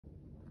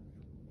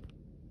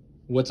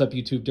What's up,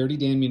 YouTube? Dirty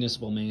Dan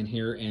Municipal Man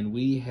here, and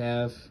we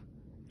have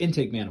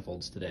intake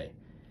manifolds today.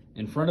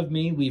 In front of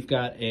me, we've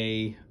got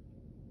a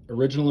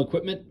original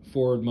equipment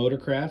Ford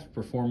Motorcraft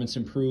Performance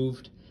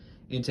Improved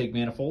intake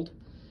manifold,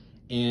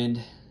 and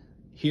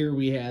here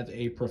we have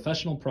a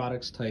Professional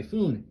Products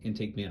Typhoon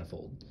intake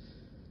manifold.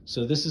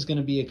 So this is going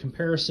to be a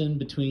comparison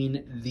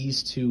between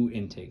these two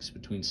intakes,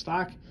 between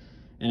stock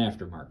and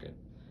aftermarket.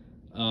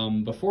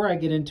 Before I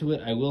get into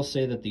it, I will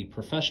say that the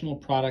Professional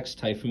Products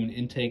Typhoon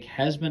intake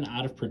has been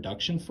out of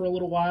production for a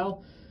little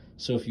while.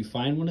 So if you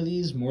find one of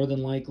these, more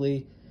than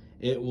likely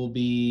it will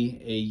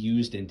be a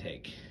used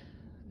intake,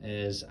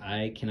 as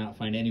I cannot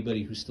find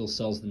anybody who still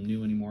sells them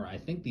new anymore. I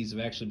think these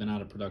have actually been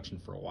out of production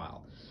for a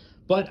while,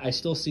 but I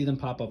still see them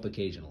pop up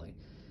occasionally.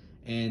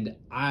 And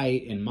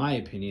in my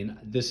opinion,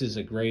 this is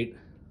a great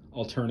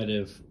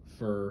alternative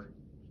for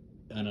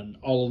an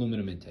all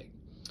aluminum intake.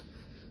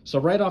 So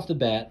right off the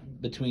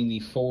bat, between the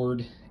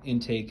Ford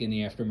intake and the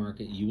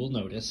aftermarket, you will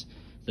notice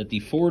that the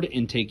Ford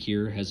intake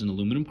here has an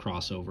aluminum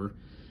crossover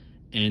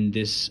and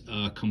this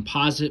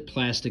composite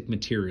plastic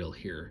material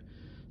here.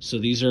 So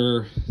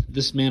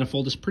this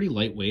manifold is pretty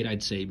lightweight.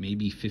 I'd say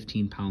maybe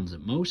 15 pounds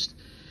at most.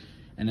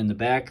 And in the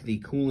back, the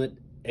coolant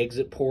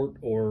exit port,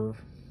 or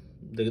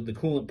the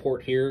coolant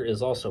port here,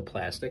 is also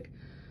plastic.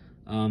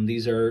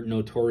 These are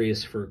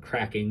notorious for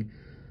cracking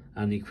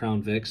on the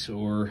Crown Vics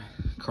or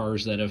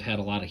cars that have had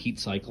a lot of heat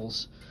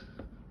cycles.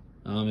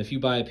 If you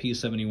buy a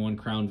P71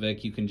 Crown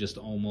Vic, you can just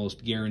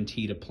almost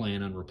guarantee to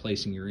plan on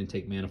replacing your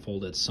intake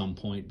manifold at some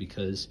point,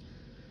 because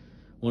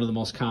one of the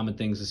most common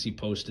things to see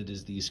posted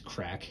is these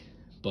crack.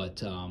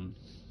 But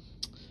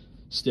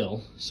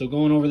still, so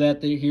going over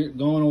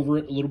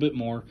it a little bit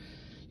more,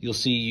 you'll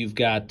see you've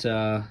got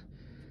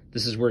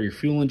this is where your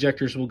fuel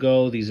injectors will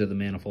go. These are the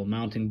manifold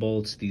mounting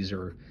bolts. These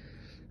are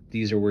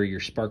where your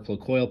spark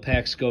plug coil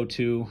packs go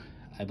to.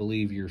 I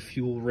believe your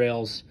fuel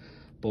rails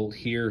bolt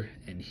here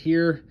and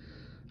here.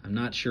 I'm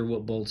not sure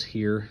what bolts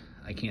here.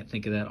 I can't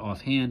think of that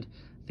offhand.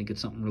 I think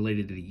it's something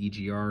related to the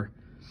EGR.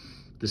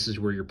 This is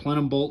where your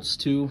plenum bolts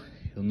to.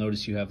 You'll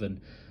notice you have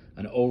an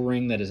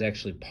O-ring that is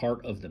actually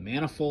part of the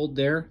manifold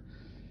there.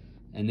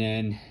 And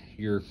then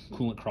your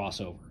coolant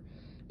crossover.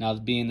 Now,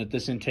 being that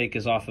this intake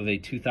is off of a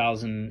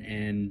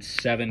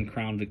 2007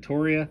 Crown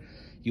Victoria,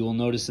 you will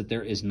notice that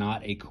there is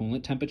not a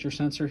coolant temperature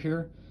sensor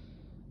here.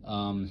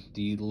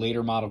 The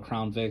later model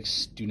Crown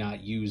Vics do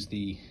not use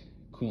the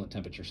coolant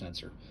temperature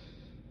sensor.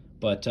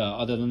 But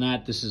other than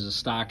that, this is a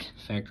stock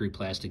factory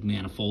plastic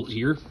manifold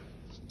here.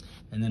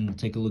 And then we'll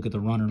take a look at the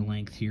runner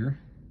length here.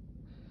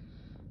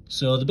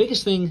 So the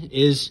biggest things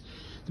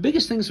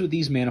with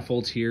these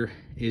manifolds here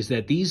is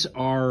that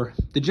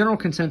the general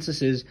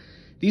consensus is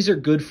these are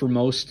good for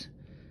most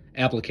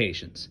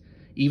applications.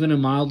 Even a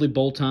mildly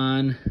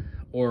bolt-on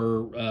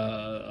or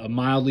a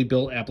mildly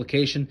built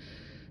application,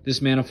 this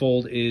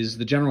manifold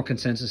the general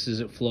consensus is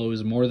it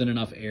flows more than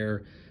enough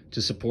air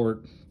to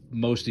support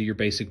most of your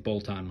basic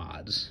bolt-on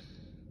mods.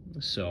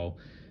 So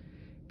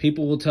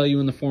people will tell you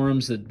in the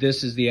forums that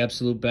this is the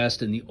absolute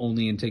best and the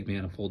only intake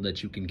manifold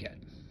that you can get.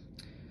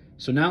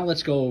 So now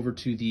let's go over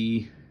to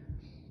the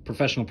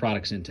Professional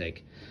Products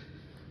intake.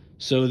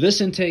 So this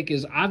intake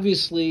is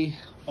obviously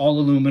all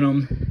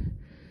aluminum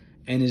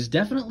and is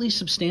definitely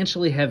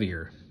substantially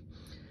heavier.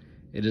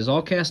 It is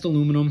all cast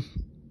aluminum.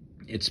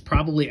 It's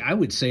probably, I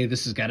would say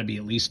this has got to be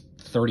at least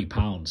 30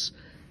 pounds.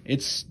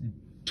 It's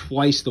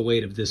twice the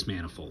weight of this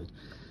manifold.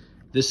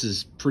 This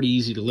is pretty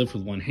easy to lift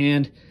with one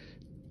hand.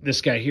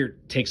 This guy here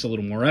takes a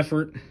little more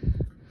effort,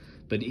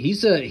 but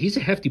he's a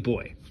hefty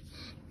boy.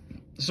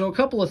 So a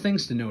couple of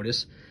things to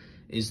notice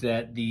is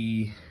that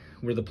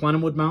where the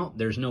plenum would mount,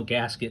 there's no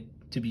gasket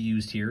to be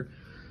used here.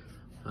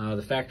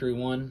 The factory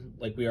one,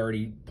 like we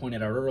already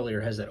pointed out earlier,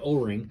 has that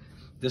O-ring.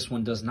 This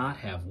one does not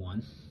have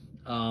one.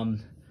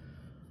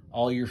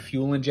 All your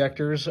fuel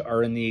injectors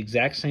are in the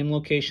exact same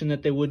location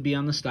that they would be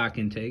on the stock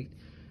intake.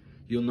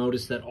 You'll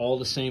notice that all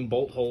the same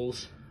bolt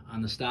holes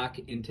on the stock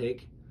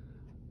intake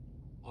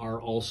are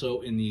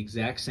also in the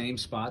exact same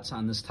spots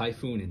on this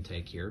Typhoon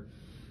intake here.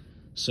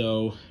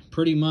 So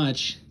pretty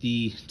much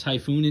the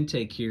Typhoon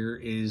intake here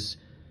is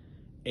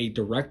a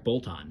direct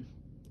bolt-on.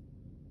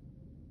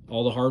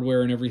 All the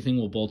hardware and everything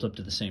will bolt up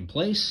to the same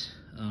place.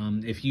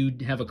 If you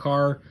have a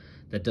car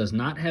that does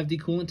not have the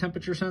coolant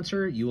temperature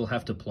sensor, you will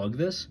have to plug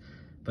this.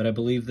 But I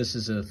believe this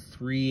is a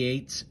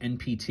 3/8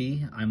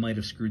 NPT. I might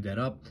have screwed that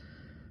up.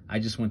 I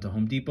just went to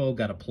Home Depot,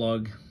 got a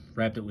plug,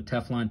 wrapped it with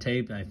Teflon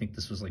tape, and I think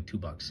this was like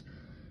 $2.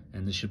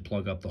 And this should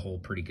plug up the hole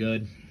pretty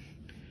good.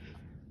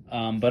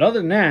 But other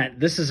than that,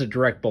 this is a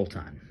direct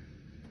bolt-on.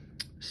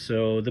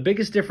 So the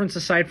biggest difference,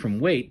 aside from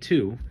weight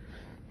too,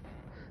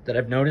 that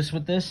I've noticed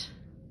with this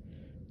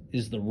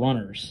is the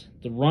runners.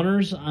 The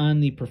runners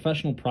on the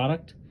Professional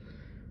products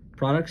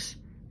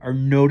are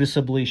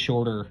noticeably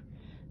shorter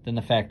than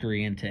the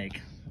factory intake.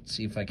 Let's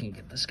see if I can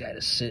get this guy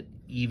to sit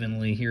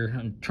evenly here.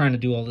 I'm trying to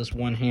do all this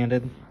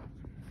one-handed.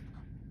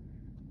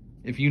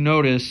 If you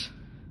notice,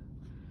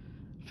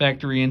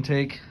 factory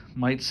intake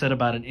might set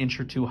about an inch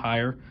or two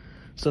higher.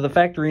 So the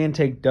factory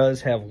intake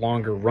does have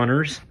longer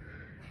runners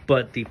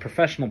but the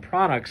professional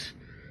products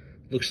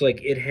looks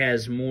like it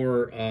has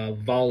more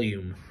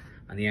volume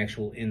on the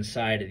actual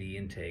inside of the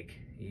intake.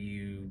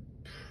 You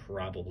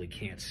probably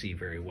can't see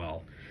very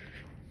well.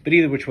 But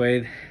either which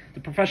way, the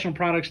professional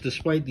products,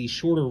 despite the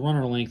shorter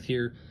runner length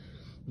here,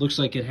 looks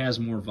like it has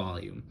more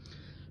volume.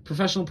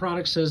 Professional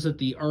Products says that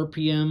the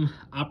RPM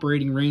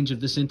operating range of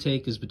this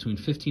intake is between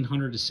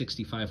 1,500 to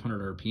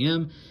 6,500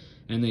 RPM,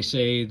 and they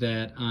say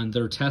that on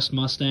their test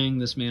Mustang,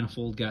 this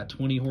manifold got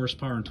 20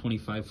 horsepower and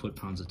 25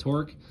 foot-pounds of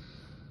torque.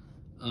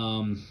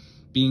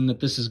 Being that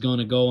this is going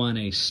to go on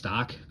a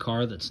stock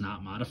car that's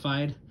not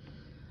modified,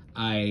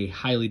 I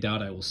highly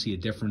doubt I will see a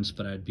difference,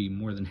 but I'd be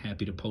more than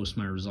happy to post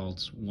my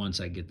results once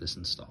I get this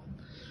installed.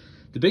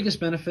 The biggest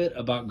benefit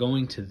about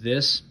going to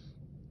this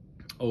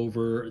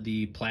over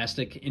the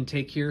plastic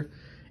intake here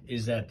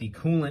is that the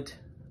coolant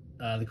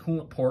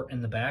port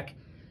in the back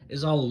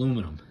is all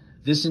aluminum.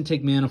 This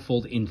intake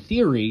manifold, in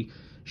theory,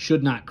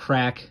 should not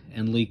crack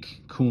and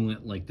leak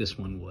coolant like this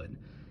one would.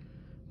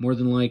 More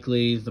than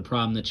likely, the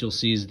problem that you'll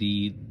see is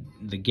the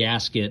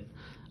gasket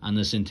on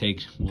this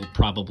intake will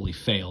probably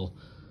fail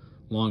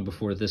long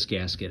before this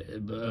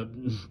gasket,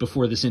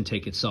 before this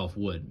intake itself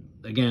would.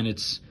 Again,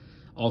 it's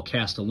all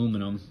cast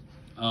aluminum.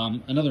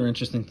 Another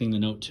interesting thing to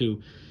note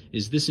too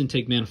is this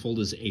intake manifold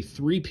is a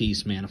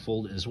 3-piece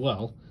manifold as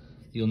well.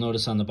 You'll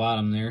notice on the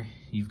bottom there,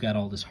 you've got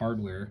all this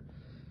hardware.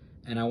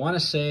 And I want to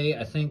say,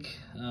 I think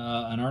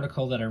an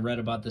article that I read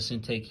about this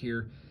intake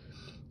here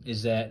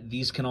is that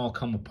these can all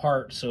come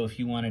apart. So if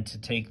you wanted to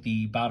take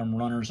the bottom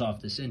runners off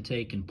this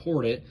intake and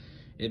port it,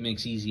 it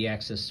makes easy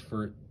access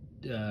for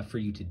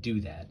you to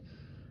do that.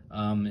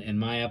 In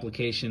my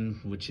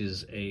application, which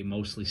is a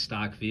mostly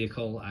stock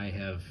vehicle, I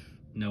have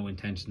no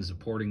intentions of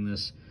porting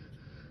this.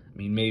 I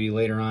mean, maybe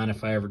later on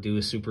if I ever do a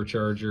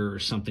supercharger or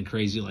something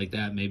crazy like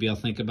that, maybe I'll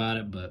think about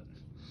it, but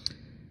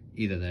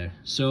either there.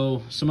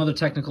 So some other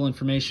technical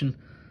information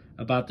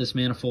about this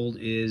manifold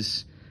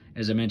is,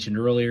 as I mentioned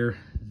earlier,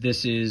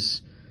 this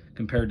is,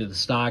 compared to the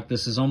stock,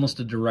 this is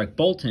almost a direct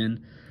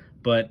bolt-in,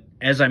 but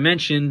as I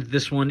mentioned,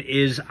 this one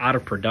is out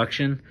of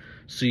production,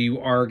 so you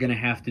are going to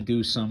have to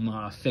do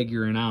some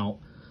figuring out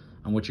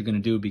on what you're going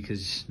to do,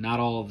 because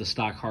not all of the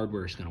stock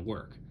hardware is going to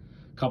work.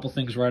 A couple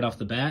things right off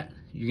the bat: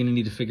 you're going to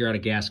need to figure out a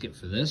gasket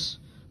for this,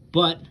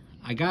 but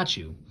I got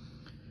you.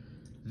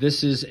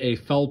 This is a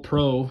Fel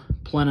Pro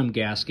plenum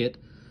gasket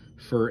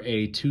for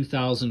a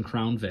 2000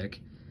 Crown Vic,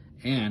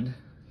 and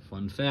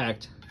fun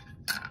fact,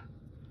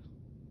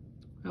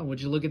 oh, would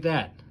you look at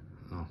that?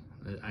 Oh,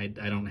 I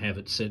don't have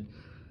it sit.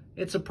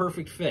 It's a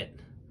perfect fit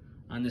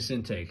on this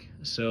intake.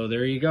 So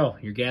there you go.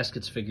 Your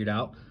gasket's figured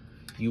out.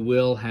 You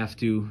will have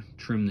to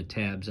trim the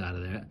tabs out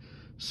of that.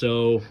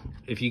 So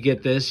if you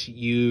get this,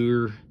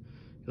 you'll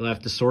have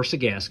to source a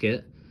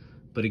gasket.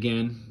 But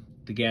again,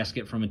 the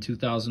gasket from a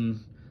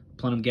 2000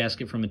 plenum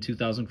gasket from a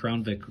 2000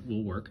 Crown Vic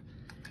will work.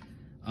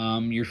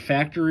 Your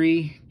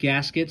factory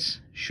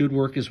gaskets should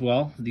work as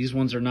well. These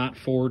ones are not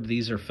Ford.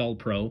 These are Fel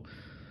Pro.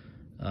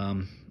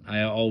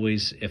 I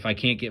always, if I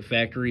can't get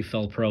factory,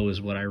 Fel Pro is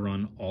what I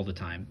run all the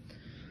time.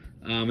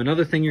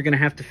 Another thing you're going to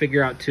have to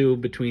figure out too,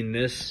 between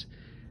this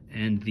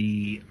and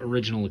the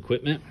original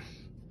equipment,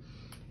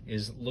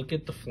 is look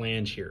at the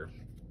flange here.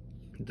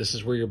 This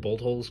is where your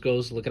bolt holes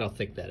goes. Look at how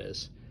thick that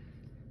is.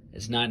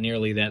 It's not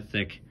nearly that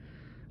thick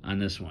on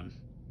this one.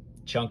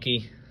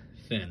 Chunky,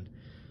 thin.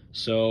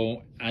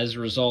 So as a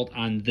result,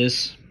 on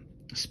this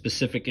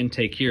specific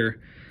intake here,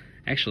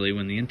 actually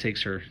when the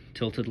intakes are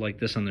tilted like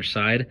this on their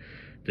side,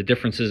 the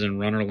differences in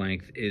runner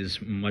length is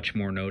much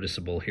more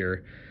noticeable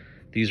here.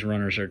 These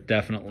runners are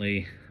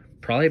definitely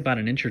probably about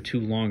an inch or two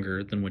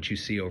longer than what you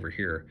see over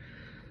here.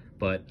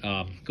 But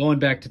going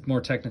back to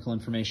more technical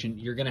information,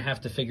 you're going to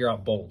have to figure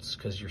out bolts,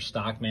 because your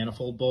stock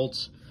manifold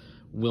bolts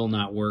will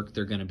not work.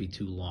 They're going to be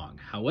too long.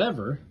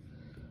 However,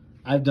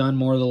 I've done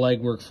more of the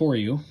legwork for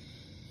you,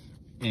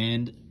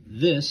 and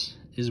this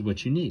is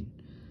what you need.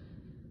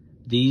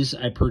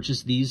 I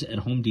purchased these at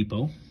Home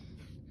Depot,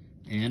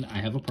 and I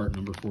have a part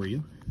number for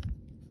you.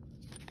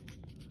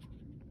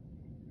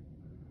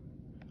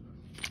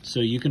 So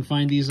you can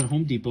find these at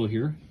Home Depot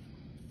here.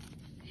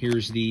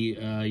 Here's the,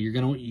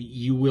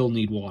 you will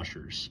need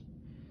washers.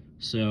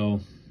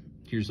 So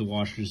here's the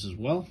washers as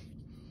well.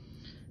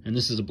 And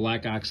this is a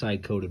black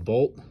oxide coated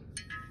bolt.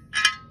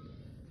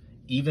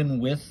 Even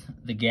with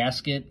the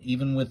gasket,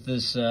 even with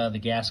this, the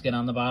gasket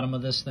on the bottom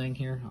of this thing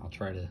here, I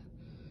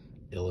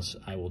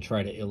will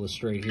try to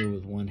illustrate here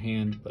with one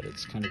hand, but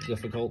it's kind of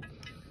difficult.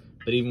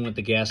 But even with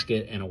the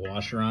gasket and a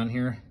washer on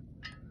here,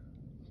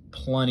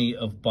 plenty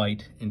of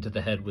bite into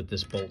the head with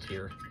this bolt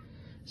here.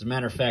 As a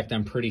matter of fact,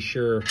 I'm pretty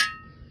sure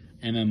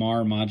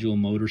MMR, Module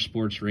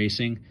Motorsports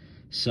Racing,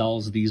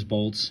 sells these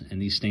bolts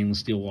and these stainless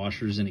steel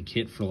washers in a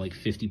kit for like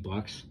 50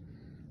 bucks.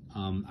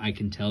 I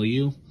can tell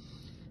you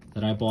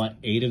that I bought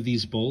 8 of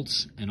these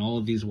bolts and all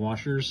of these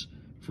washers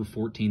for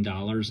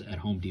 $14 at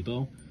Home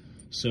Depot.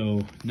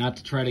 So not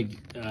to try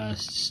to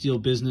steal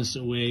business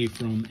away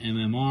from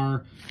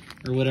MMR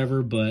or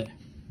whatever, but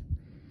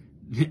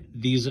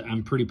these,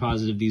 I'm pretty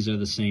positive these are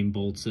the same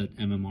bolts that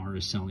MMR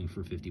is selling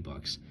for 50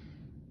 bucks.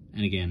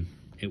 And again,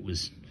 it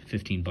was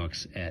 15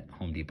 bucks at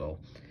Home Depot.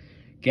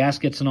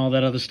 Gaskets and all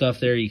that other stuff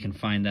there, you can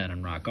find that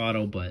on Rock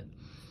Auto. But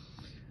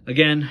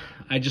again,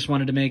 I just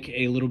wanted to make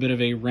a little bit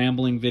of a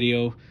rambling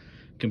video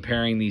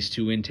comparing these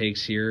two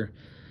intakes here.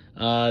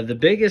 The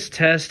biggest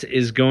test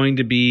is going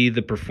to be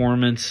the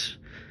performance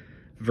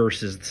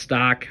versus the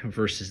stock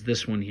versus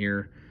this one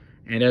here.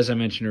 And as I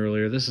mentioned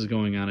earlier, this is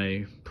going on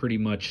a pretty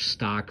much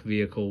stock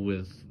vehicle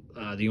with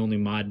the only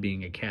mod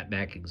being a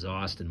catback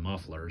exhaust and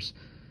mufflers.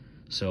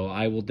 So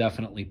I will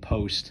definitely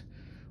post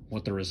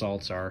what the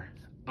results are.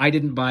 I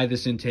didn't buy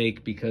this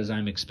intake because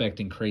I'm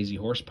expecting crazy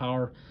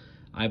horsepower.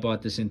 I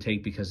bought this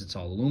intake because it's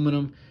all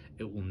aluminum.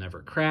 It will never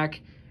crack.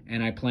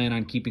 And I plan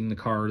on keeping the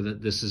car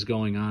that this is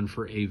going on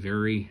for a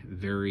very,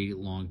 very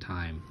long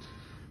time.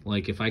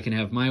 Like, if I can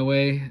have my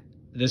way,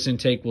 this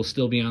intake will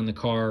still be on the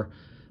car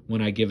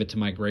when I give it to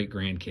my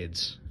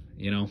great-grandkids,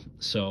 you know?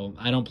 So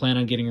I don't plan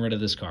on getting rid of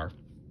this car.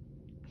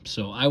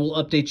 So I will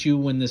update you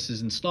when this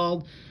is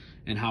installed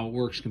and how it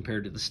works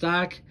compared to the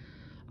stock.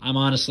 I'm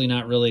honestly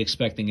not really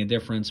expecting a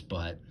difference,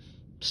 but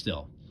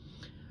still.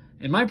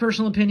 In my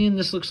personal opinion,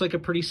 this looks like a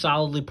pretty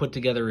solidly put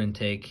together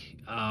intake.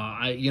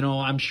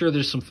 I'm sure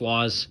there's some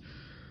flaws.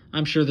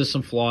 I'm sure there's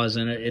some flaws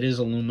in it. It is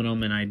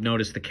aluminum, and I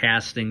noticed the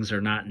castings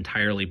are not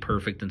entirely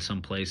perfect in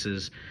some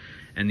places,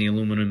 and the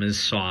aluminum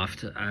is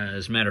soft.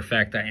 As a matter of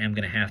fact, I am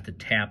going to have to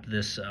tap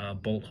this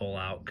bolt hole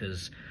out,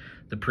 because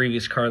the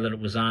previous car that it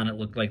was on, it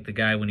looked like the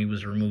guy, when he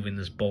was removing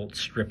this bolt,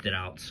 stripped it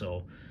out.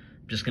 So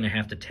I'm just going to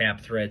have to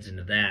tap threads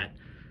into that.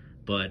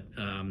 But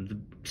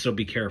so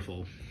be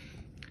careful.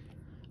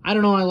 I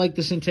don't know. I like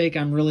this intake.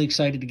 I'm really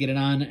excited to get it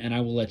on, and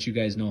I will let you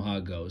guys know how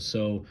it goes.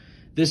 So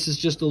this is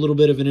just a little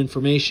bit of an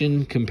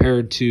information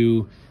compared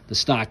to the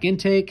stock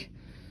intake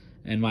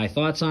and my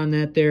thoughts on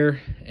that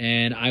there.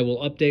 And I will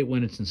update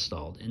when it's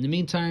installed. In the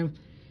meantime,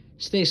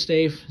 stay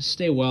safe,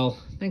 stay well.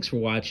 Thanks for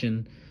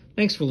watching.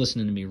 Thanks for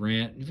listening to me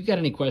rant. If you got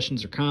any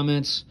questions or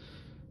comments,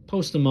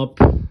 post them up,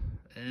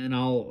 and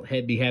I'll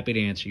be happy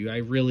to answer you.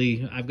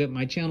 I've got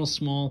my channel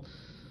small.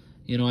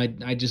 You know,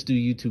 I just do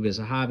YouTube as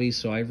a hobby,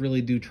 so I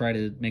really do try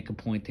to make a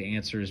point to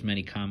answer as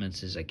many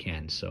comments as I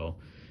can. So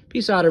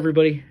peace out,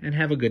 everybody, and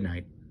have a good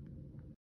night.